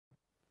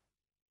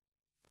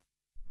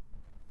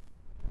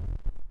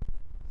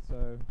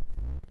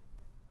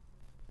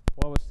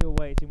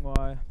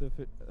watching while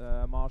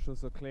the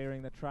marshals are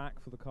clearing the track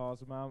for the cars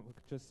around. We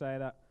could just say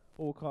that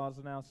all cars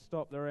are now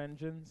stopped their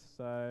engines,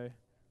 so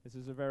this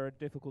is a very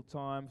difficult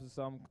time for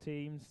some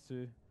teams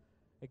to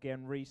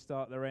again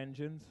restart their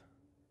engines.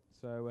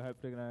 So we're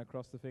hopefully going to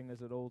cross the fingers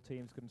that all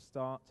teams can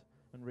start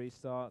and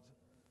restart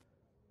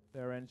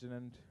their engine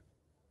and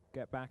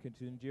get back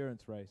into the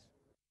endurance race.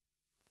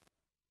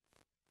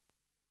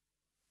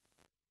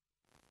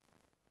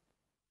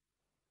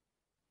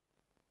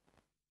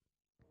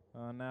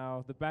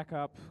 Now the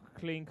backup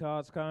clean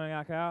car's coming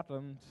back out,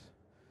 and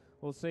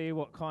we'll see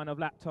what kind of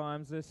lap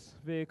times this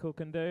vehicle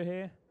can do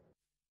here.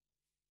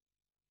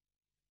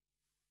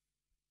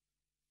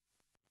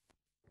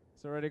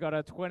 It's already got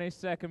a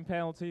 20-second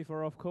penalty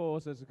for off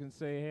course, as you can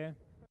see here.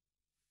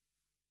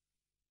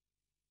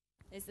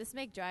 Is this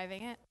Mick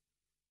driving it?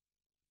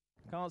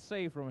 Can't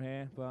see from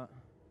here, but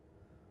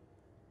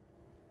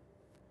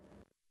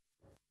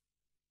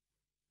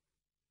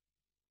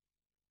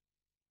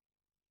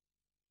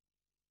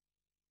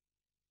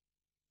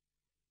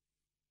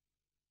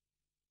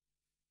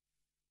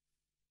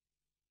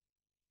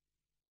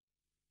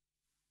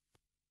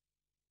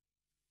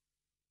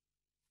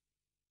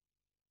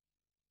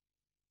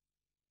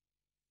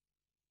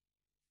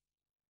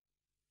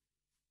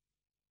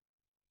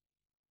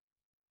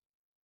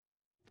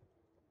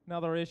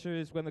another issue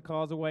is when the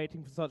cars are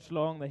waiting for such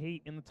long, the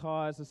heat in the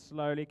tyres is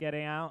slowly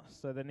getting out,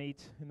 so they need,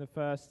 in the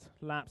first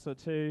laps or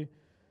two,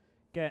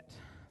 get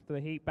the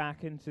heat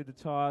back into the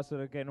tyres so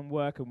they're getting them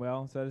working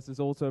well. So this is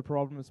also a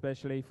problem,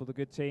 especially for the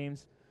good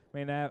teams. I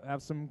mean, they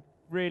have some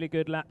really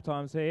good lap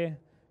times here.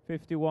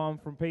 51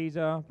 from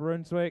Pisa,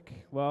 Brunswick,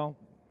 well,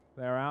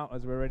 they're out,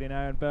 as we already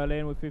know, in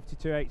Berlin with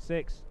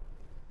 52.86.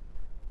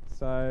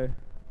 So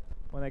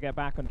when they get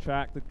back on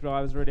track, the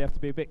drivers really have to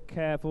be a bit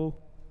careful,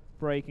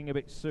 braking a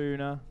bit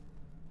sooner,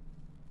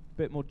 a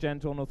bit more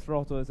gentle on the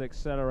throttle as they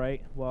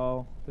accelerate,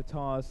 while the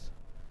tyres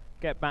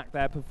get back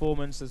their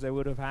performance as they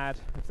would have had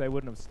if they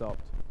wouldn't have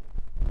stopped.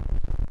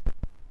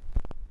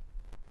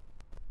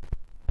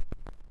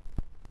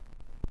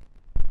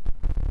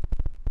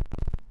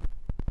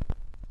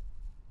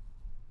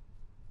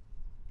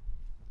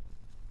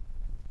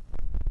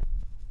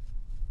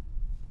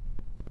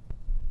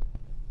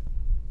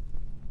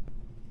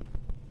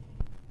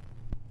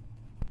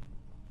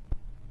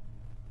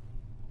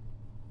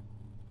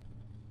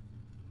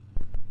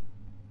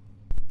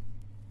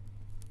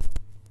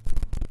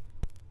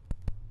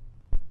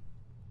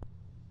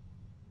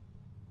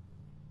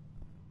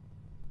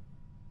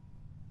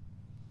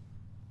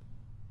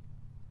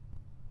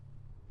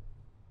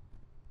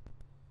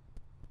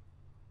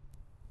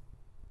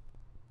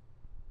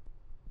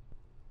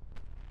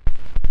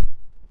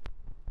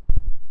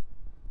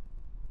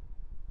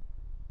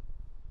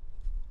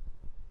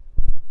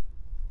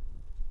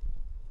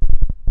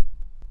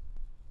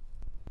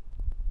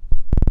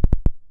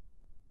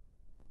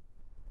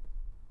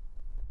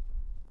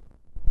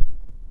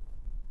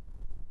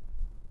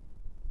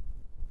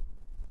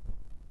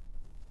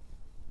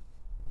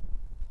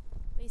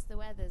 At least the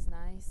weather's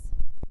nice.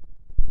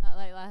 Not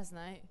like last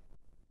night.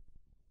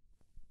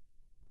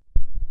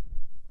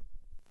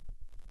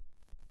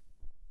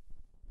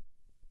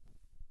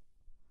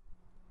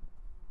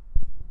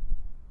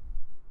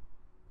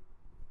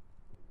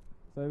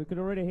 So we could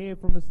already hear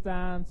from the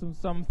stand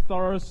some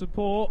thorough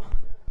support.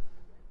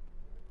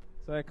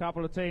 So a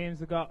couple of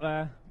teams have got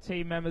their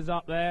team members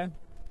up there.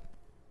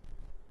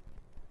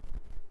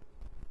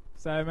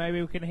 So maybe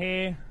we can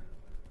hear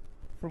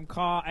from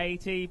car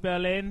 80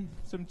 Berlin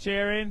some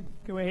cheering.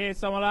 Can we hear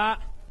some of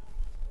that?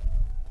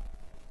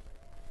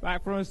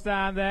 Back from the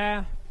stand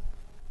there.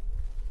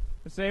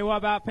 Let's see, what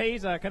about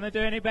Pisa? Can they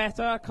do any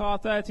better? Car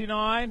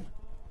 39.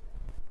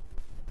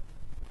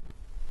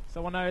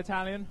 Someone know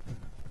Italian?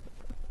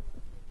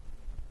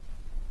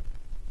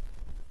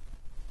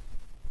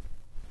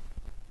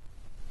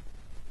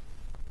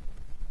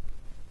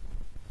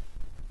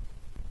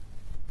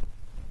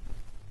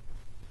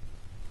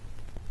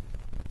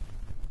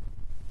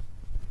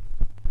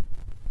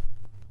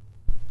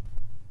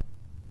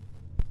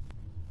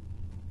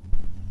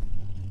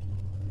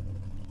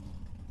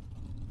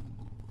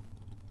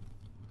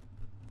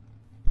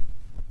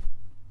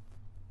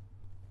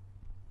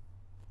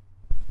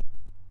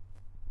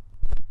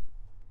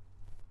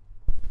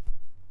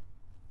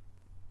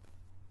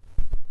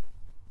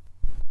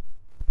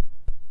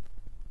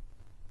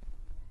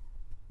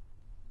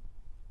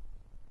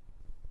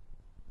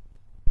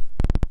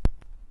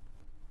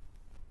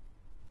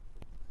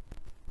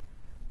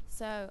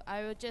 So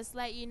I will just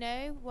let you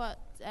know what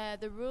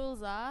the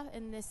rules are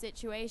in this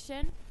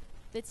situation.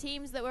 The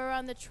teams that were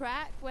on the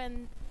track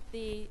when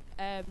the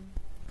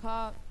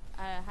car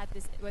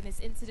when this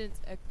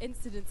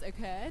incident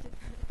occurred,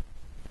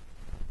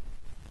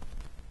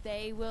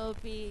 they will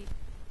be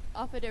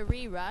offered a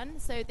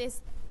rerun. So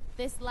this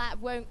lap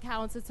won't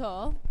count at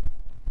all,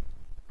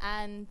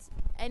 and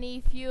any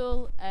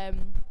fuel.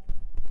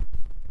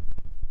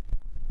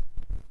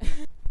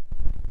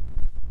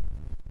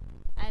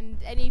 And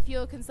any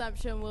fuel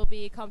consumption will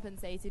be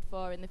compensated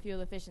for in the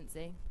fuel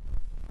efficiency.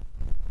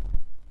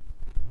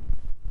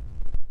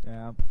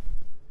 Yeah.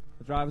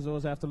 The drivers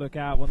always have to look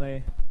out when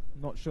they're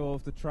not sure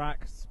of the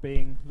tracks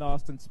being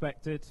last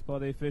inspected by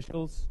the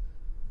officials.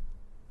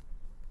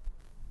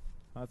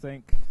 I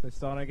think they're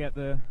starting to get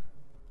the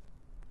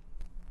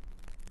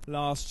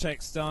last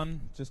checks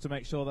done just to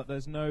make sure that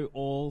there's no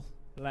oil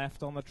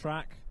left on the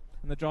track.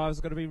 And the drivers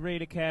are going to be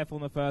really careful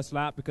in the first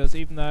lap, because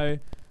even though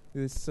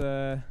this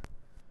don't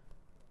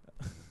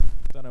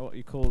know what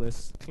you call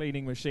this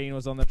cleaning machine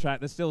was on the track,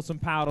 there's still some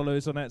powder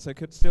loose on it, so it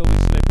could still be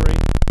slippery.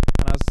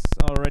 And as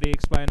I already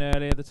explained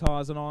earlier, the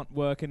tyres aren't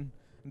working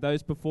in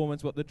those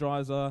performance what the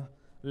drivers are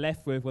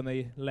left with when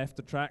they left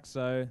the track,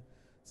 so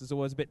this is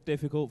always a bit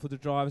difficult for the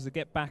drivers to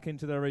get back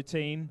into their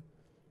routine.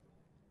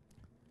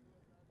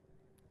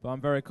 But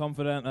I'm very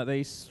confident that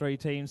these three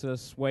teams that are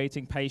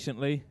waiting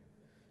patiently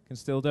can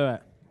still do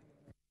it.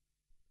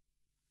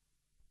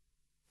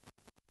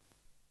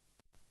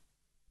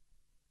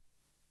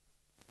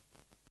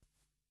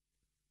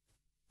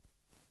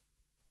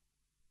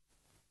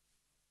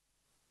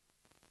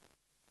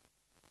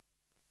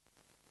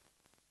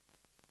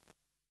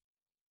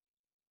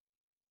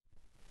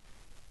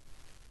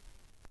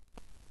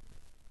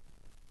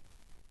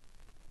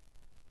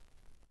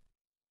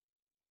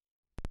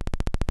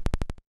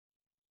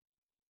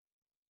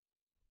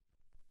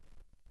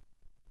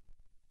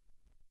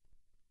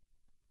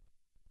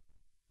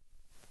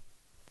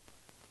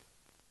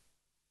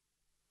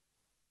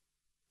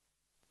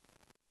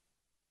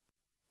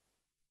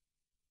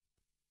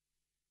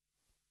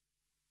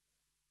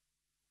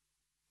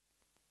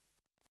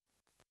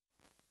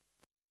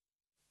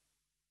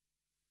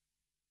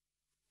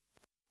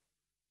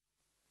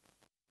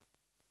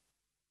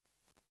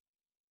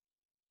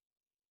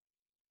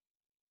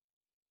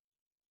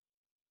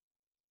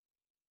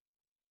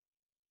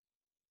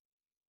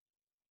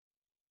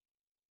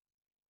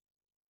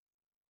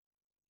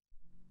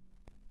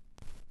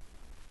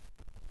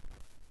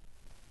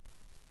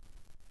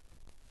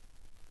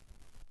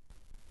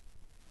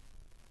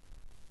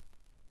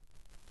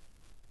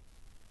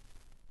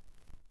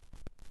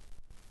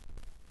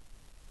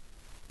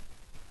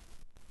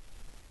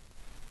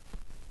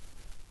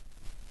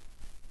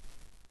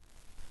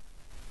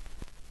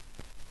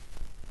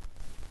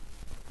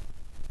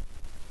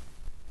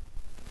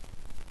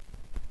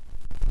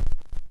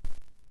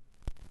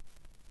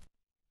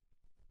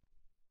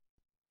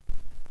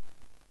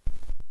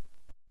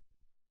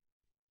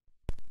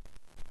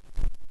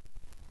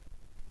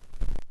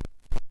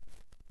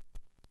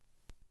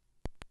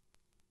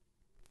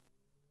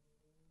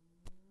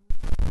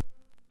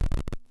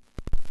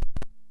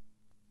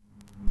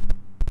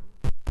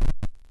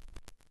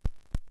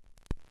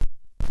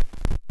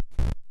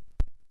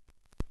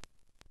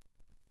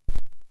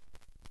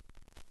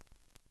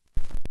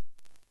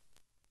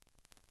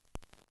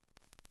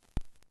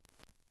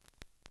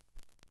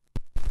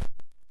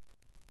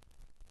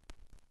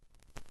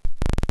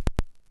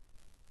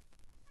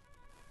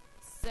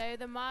 So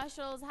the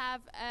marshals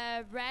have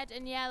a red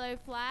and yellow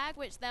flag,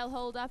 which they'll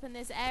hold up in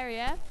this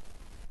area.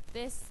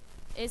 This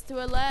is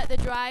to alert the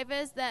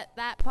drivers that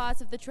that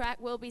part of the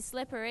track will be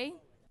slippery.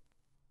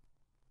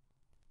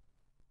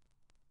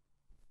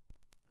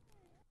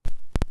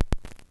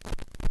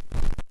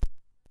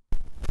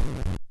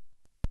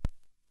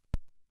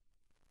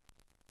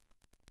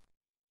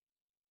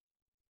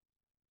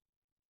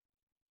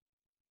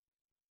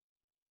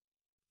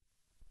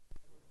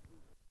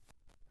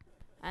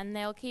 And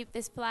they'll keep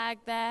this flag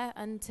there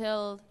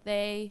until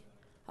they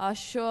are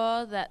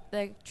sure that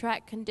the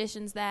track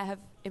conditions there have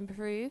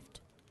improved.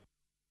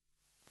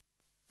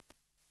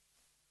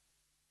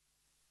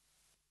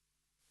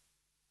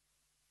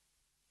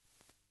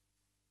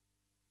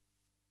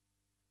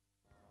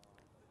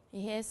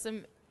 You hear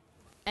some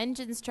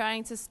engines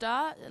trying to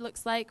start. It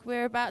looks like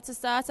we're about to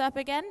start up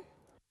again.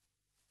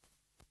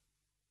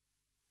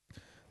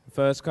 The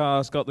first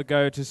car's got the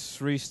go to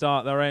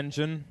restart their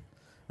engine.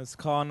 That's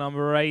car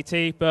number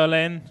 80,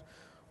 Berlin.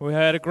 We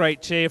heard a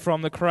great cheer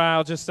from the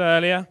crowd just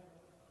earlier.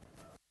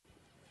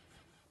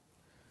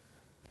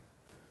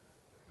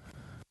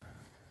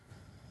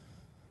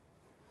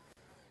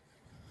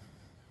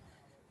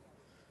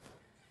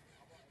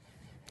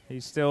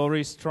 He's still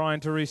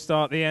trying to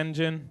restart the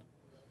engine.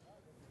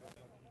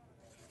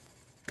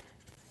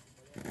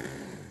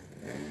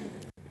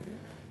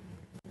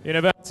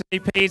 University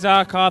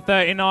Pisa, car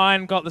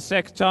 39, got the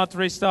second chance to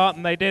restart,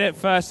 and they did it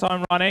first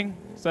time running.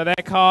 So their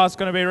car's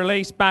going to be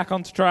released back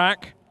onto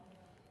track.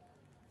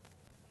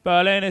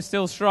 Berlin is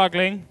still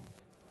struggling.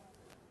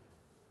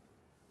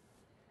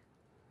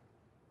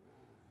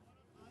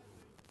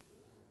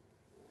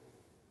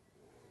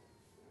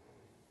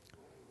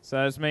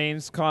 So this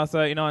means car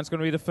 39 is going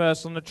to be the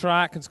first on the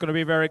track. It's going to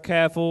be very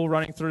careful,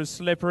 running through a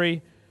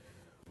slippery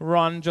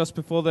run just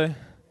before the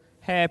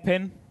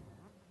hairpin.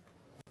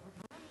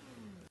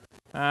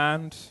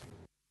 And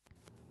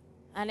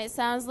it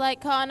sounds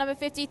like car number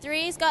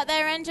 53's got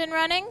their engine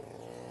running.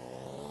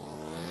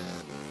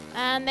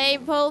 And they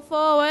pull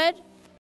forward.